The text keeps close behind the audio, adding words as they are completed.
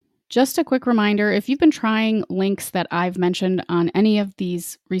Just a quick reminder, if you've been trying links that I've mentioned on any of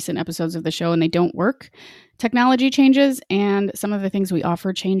these recent episodes of the show and they don't work, technology changes and some of the things we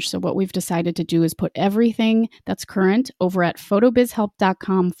offer change. So what we've decided to do is put everything that's current over at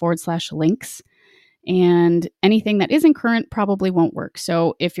photobizhelp.com/links. And anything that isn't current probably won't work.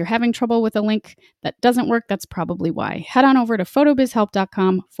 So if you're having trouble with a link that doesn't work, that's probably why. Head on over to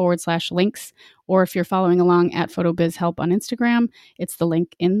photobizhelp.com/links, or if you're following along at photobizhelp on Instagram, it's the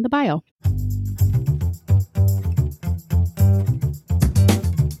link in the bio.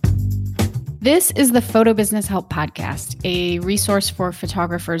 This is the Photo Business Help Podcast, a resource for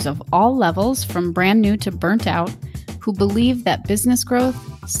photographers of all levels, from brand new to burnt out, who believe that business growth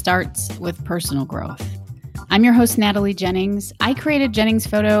starts with personal growth. I'm your host, Natalie Jennings. I created Jennings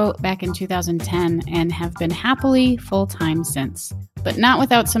Photo back in 2010 and have been happily full-time since, but not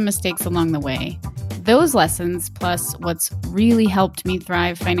without some mistakes along the way. Those lessons, plus what's really helped me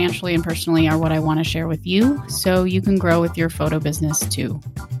thrive financially and personally, are what I want to share with you so you can grow with your photo business too.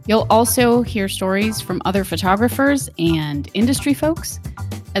 You'll also hear stories from other photographers and industry folks,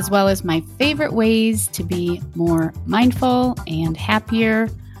 as well as my favorite ways to be more mindful and happier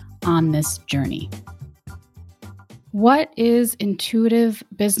on this journey. What is intuitive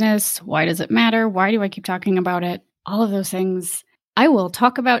business? Why does it matter? Why do I keep talking about it? All of those things I will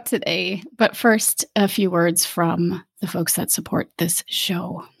talk about today. But first, a few words from the folks that support this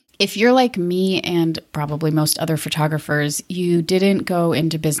show. If you're like me and probably most other photographers, you didn't go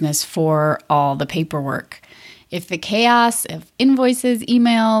into business for all the paperwork. If the chaos of invoices,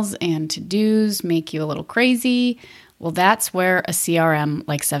 emails, and to-dos make you a little crazy, well, that's where a CRM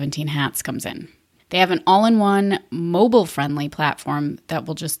like 17 Hats comes in. They have an all-in-one, mobile-friendly platform that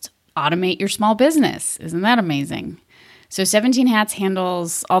will just automate your small business. Isn't that amazing? So 17 Hats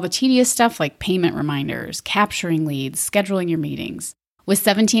handles all the tedious stuff like payment reminders, capturing leads, scheduling your meetings. With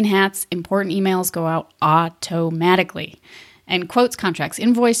 17 Hats, important emails go out automatically. And quotes, contracts,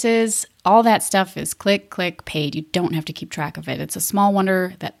 invoices, all that stuff is click, click, paid. You don't have to keep track of it. It's a small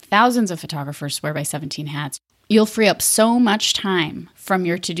wonder that thousands of photographers swear by 17 Hats. You'll free up so much time from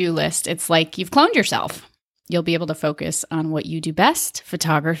your to-do list. It's like you've cloned yourself. You'll be able to focus on what you do best,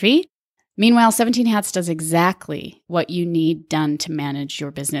 photography. Meanwhile, 17 Hats does exactly what you need done to manage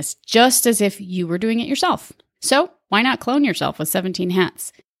your business, just as if you were doing it yourself. So why not clone yourself with 17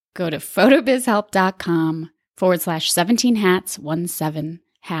 Hats? Go to photobizhelp.com/17 hats, 17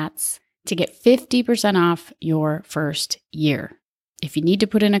 hats, to get 50% off your first year. If you need to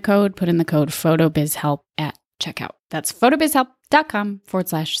put in a code, put in the code PHOTOBIZHELP at checkout. That's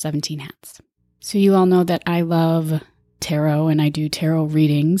photobizhelp.com/17 hats. So you all know that I love tarot and I do tarot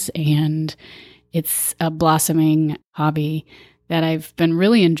readings, and it's a blossoming hobby that I've been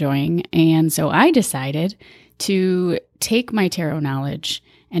really enjoying. And so I decided to take my tarot knowledge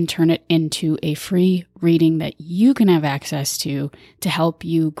and turn it into a free reading that you can have access to help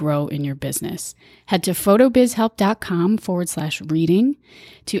you grow in your business. Head to photobizhelp.com/reading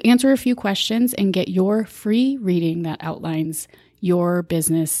to answer a few questions and get your free reading that outlines your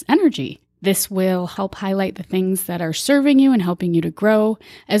business energy. This will help highlight the things that are serving you and helping you to grow,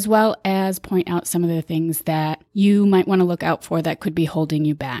 as well as point out some of the things that you might want to look out for that could be holding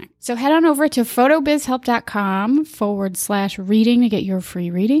you back. So head on over to photobizhelp.com/reading to get your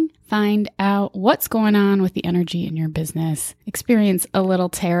free reading. Find out what's going on with the energy in your business. Experience a little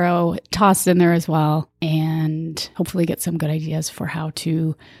tarot tossed in there as well, and hopefully get some good ideas for how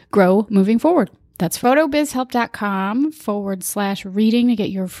to grow moving forward. That's photobizhelp.com/reading to get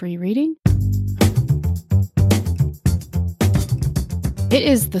your free reading. It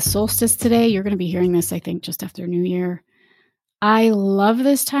is the solstice today. You're going to be hearing this, I think, just after New Year. I love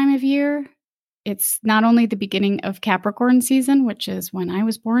this time of year. It's not only the beginning of Capricorn season, which is when I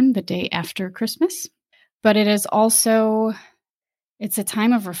was born, the day after Christmas, but it's a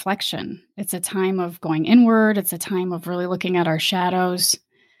time of reflection. It's a time of going inward. It's a time of really looking at our shadows.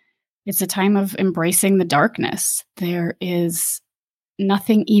 It's a time of embracing the darkness. There is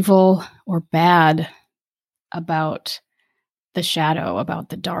nothing evil or bad about the shadow, about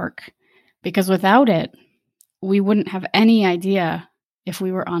the dark, because without it, we wouldn't have any idea if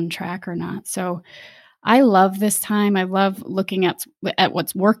we were on track or not. So I love this time. I love looking at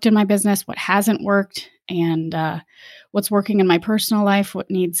what's worked in my business, what hasn't worked, and what's working in my personal life,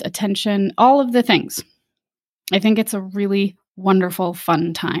 what needs attention, all of the things. I think it's a really wonderful,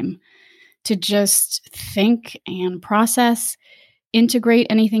 fun time to just think and process, integrate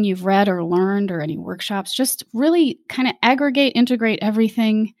anything you've read or learned or any workshops, just really kind of aggregate, integrate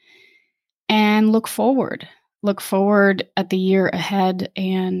everything, and look forward. Look forward at the year ahead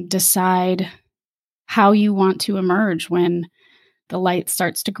and decide how you want to emerge when the light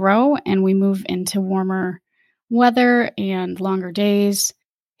starts to grow and we move into warmer weather and longer days.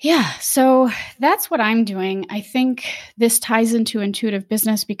 Yeah, so that's what I'm doing. I think this ties into intuitive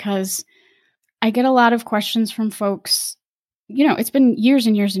business because I get a lot of questions from folks. It's been years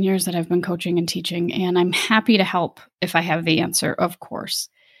and years and years that I've been coaching and teaching, and I'm happy to help if I have the answer, of course.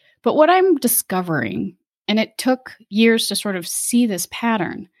 But what I'm discovering, and it took years to sort of see this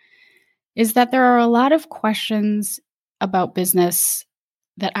pattern, is that there are a lot of questions about business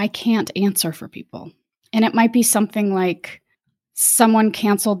that I can't answer for people. And it might be something like someone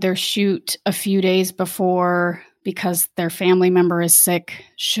canceled their shoot a few days before because their family member is sick.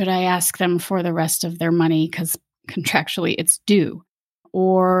 Should I ask them for the rest of their money because contractually it's due?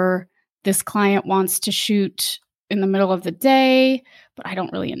 Or this client wants to shoot in the middle of the day, but I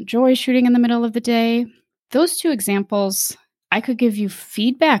don't really enjoy shooting in the middle of the day. Those two examples I could give you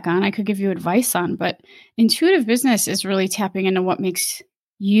feedback on, I could give you advice on, but intuitive business is really tapping into what makes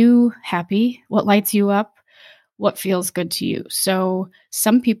you happy, what lights you up, what feels good to you. So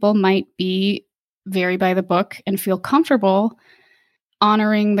some people might be very by the book and feel comfortable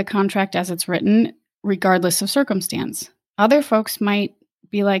honoring the contract as it's written, regardless of circumstance. Other folks might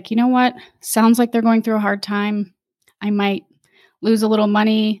be like, you know what? Sounds like they're going through a hard time. I might lose a little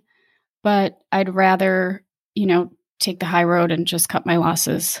money, but I'd rather, take the high road and just cut my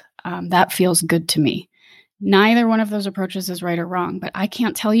losses. That feels good to me. Neither one of those approaches is right or wrong, but I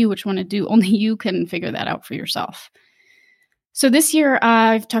can't tell you which one to do. Only you can figure that out for yourself. So this year,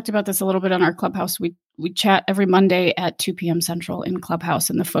 I've talked about this a little bit on our Clubhouse. We chat every Monday at 2 p.m. Central in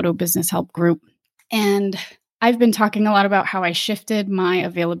Clubhouse in the Photo Business Help group. And I've been talking a lot about how I shifted my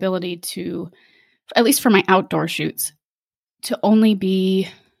availability to, at least for my outdoor shoots, to only be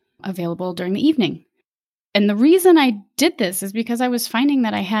available during the evening. And the reason I did this is because I was finding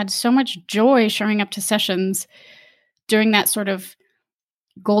that I had so much joy showing up to sessions during that sort of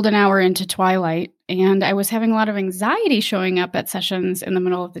golden hour into twilight. And I was having a lot of anxiety showing up at sessions in the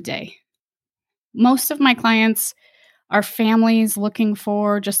middle of the day. Most of my clients are families looking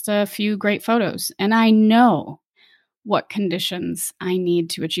for just a few great photos. And I know what conditions I need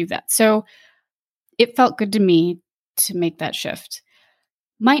to achieve that. So it felt good to me to make that shift.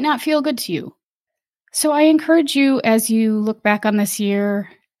 Might not feel good to you. So I encourage you, as you look back on this year,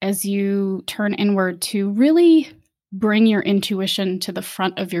 as you turn inward, to really bring your intuition to the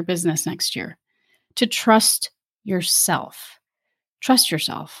front of your business next year, to trust yourself. Trust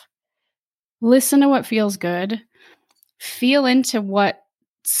yourself. Listen to what feels good. Feel into what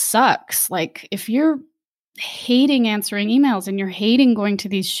sucks. Like if you're hating answering emails and you're hating going to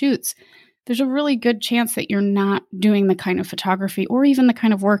these shoots, there's a really good chance that you're not doing the kind of photography or even the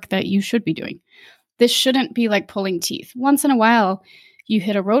kind of work that you should be doing. This shouldn't be like pulling teeth. Once in a while, you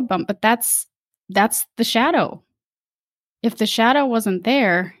hit a road bump, but that's the shadow. If the shadow wasn't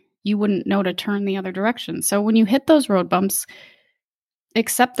there, you wouldn't know to turn the other direction. So when you hit those road bumps,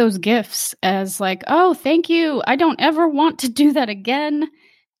 accept those gifts as like, oh, thank you. I don't ever want to do that again.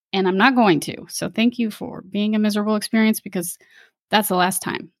 And I'm not going to. So thank you for being a miserable experience because that's the last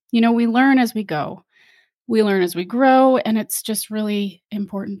time. We learn as we go. We learn as we grow, and it's just really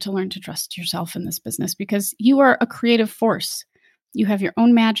important to learn to trust yourself in this business because you are a creative force. You have your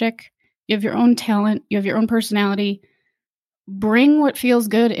own magic, you have your own talent, you have your own personality. Bring what feels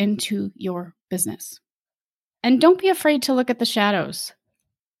good into your business. And don't be afraid to look at the shadows.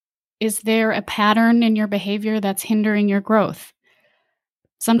 Is there a pattern in your behavior that's hindering your growth?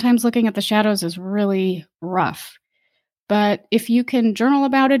 Sometimes looking at the shadows is really rough. But if you can journal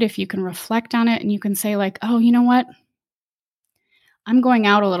about it, if you can reflect on it and you can say like, oh, you know what? I'm going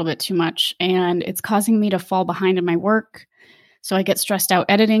out a little bit too much and it's causing me to fall behind in my work. So I get stressed out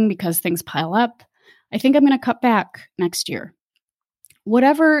editing because things pile up. I think I'm going to cut back next year.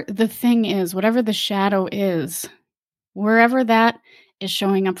 Whatever the thing is, whatever the shadow is, wherever that is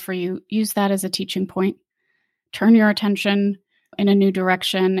showing up for you, use that as a teaching point. Turn your attention in a new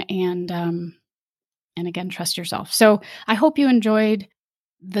direction and again, trust yourself. So I hope you enjoyed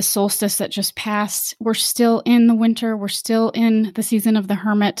the solstice that just passed. We're still in the winter. We're still in the season of the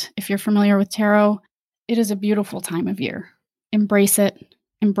hermit. If you're familiar with tarot, it is a beautiful time of year. Embrace it.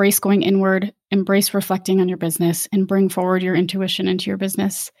 Embrace going inward. Embrace reflecting on your business and bring forward your intuition into your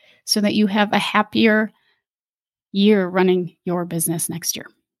business so that you have a happier year running your business next year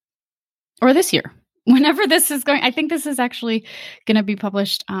or this year. Whenever this is going, I think this is actually going to be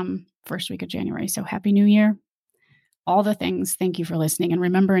published first week of January. So happy New Year. All the things. Thank you for listening. And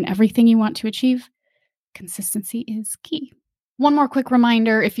remember, in everything you want to achieve, consistency is key. One more quick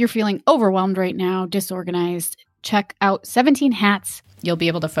reminder, if you're feeling overwhelmed right now, disorganized, check out 17 Hats. You'll be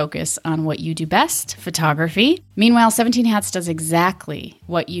able to focus on what you do best, photography. Meanwhile, 17 Hats does exactly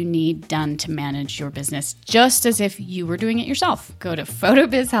what you need done to manage your business, just as if you were doing it yourself. Go to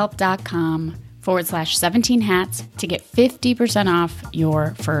photobizhelp.com/17hats to get 50% off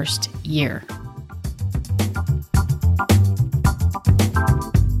your first year.